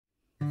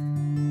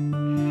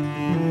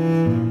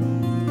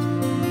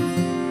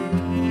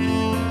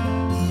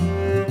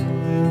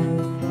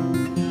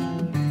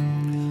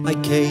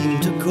came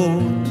to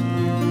court,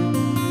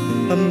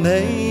 a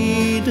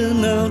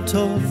maiden out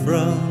of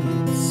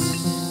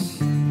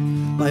France.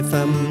 My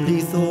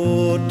family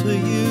thought to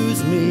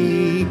use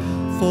me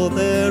for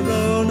their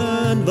own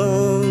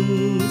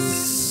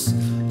advance,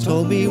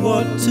 told me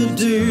what to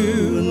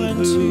do and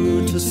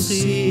who to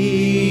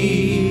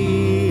see,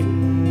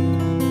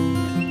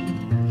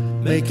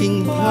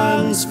 making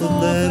plans for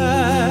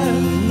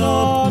them,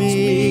 not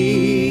me.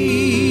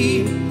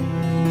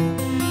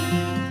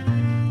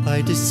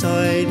 I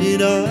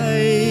decided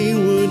I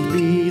would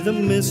be the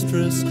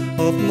mistress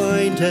of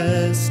my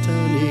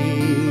destiny.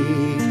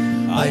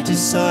 I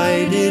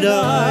decided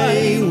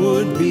I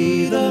would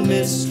be the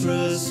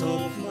mistress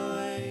of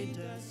my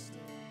destiny.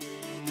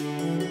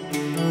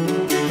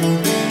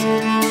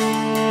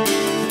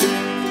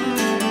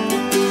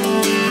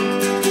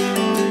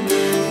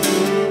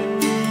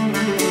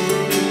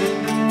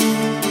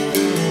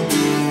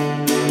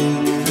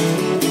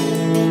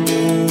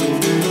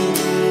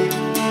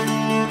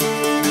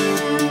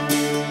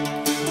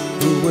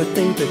 Who would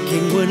think the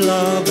king would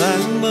love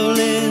Anne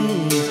Boleyn?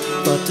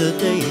 But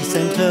today he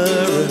sent her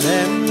an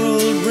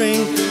emerald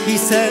ring. He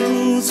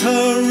sends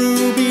her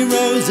ruby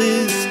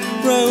roses,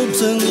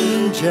 robes and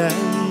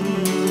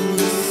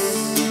gems,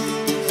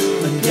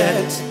 and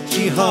yet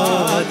she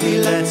hardly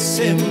lets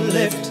him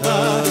lift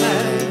her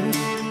hand.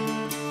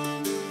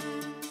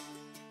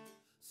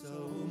 So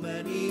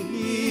many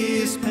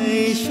years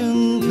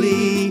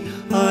patiently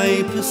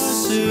I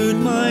pursued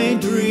my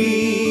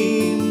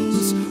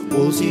dreams.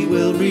 Wolsey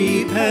will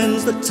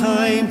repent the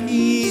time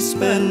he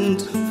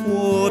spent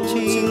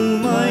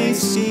thwarting my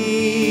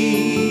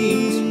schemes.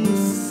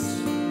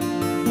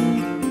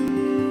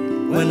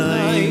 When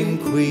I'm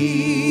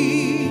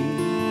queen,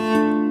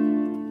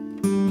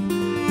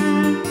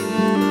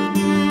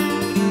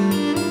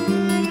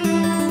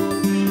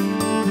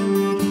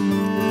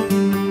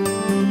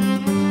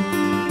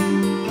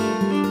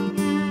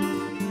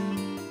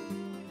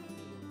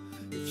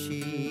 if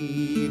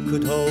she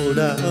could hold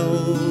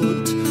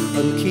out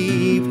and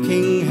keep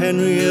King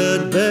Henry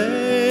at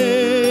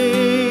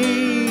bay,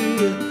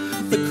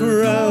 the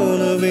crown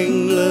of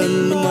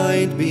England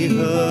might be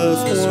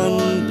hers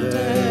one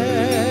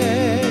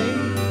day.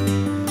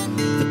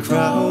 The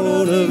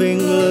crown of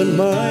England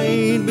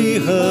might be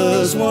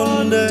hers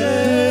one day.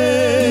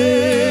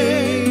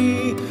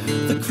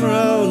 The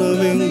crown of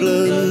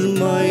England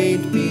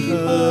might be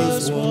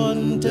hers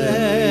one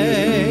day.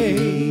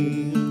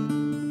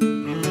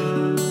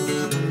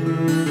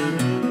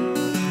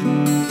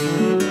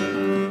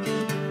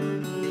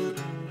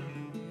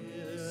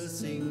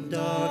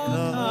 Dark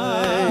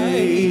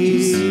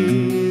eyes.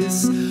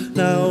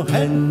 Now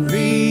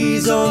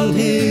Henry's on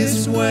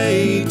his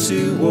way to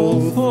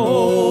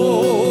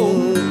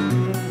Walthall.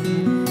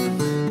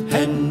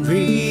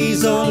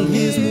 Henry's on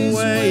his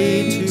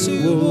way to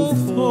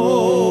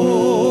Walthall.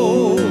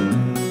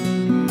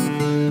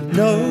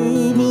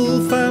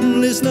 Noble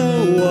families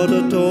know what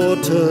a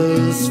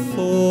daughter's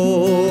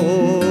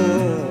for.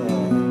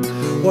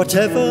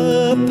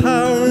 Whatever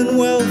power and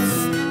wealth,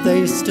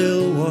 they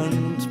still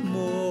want more.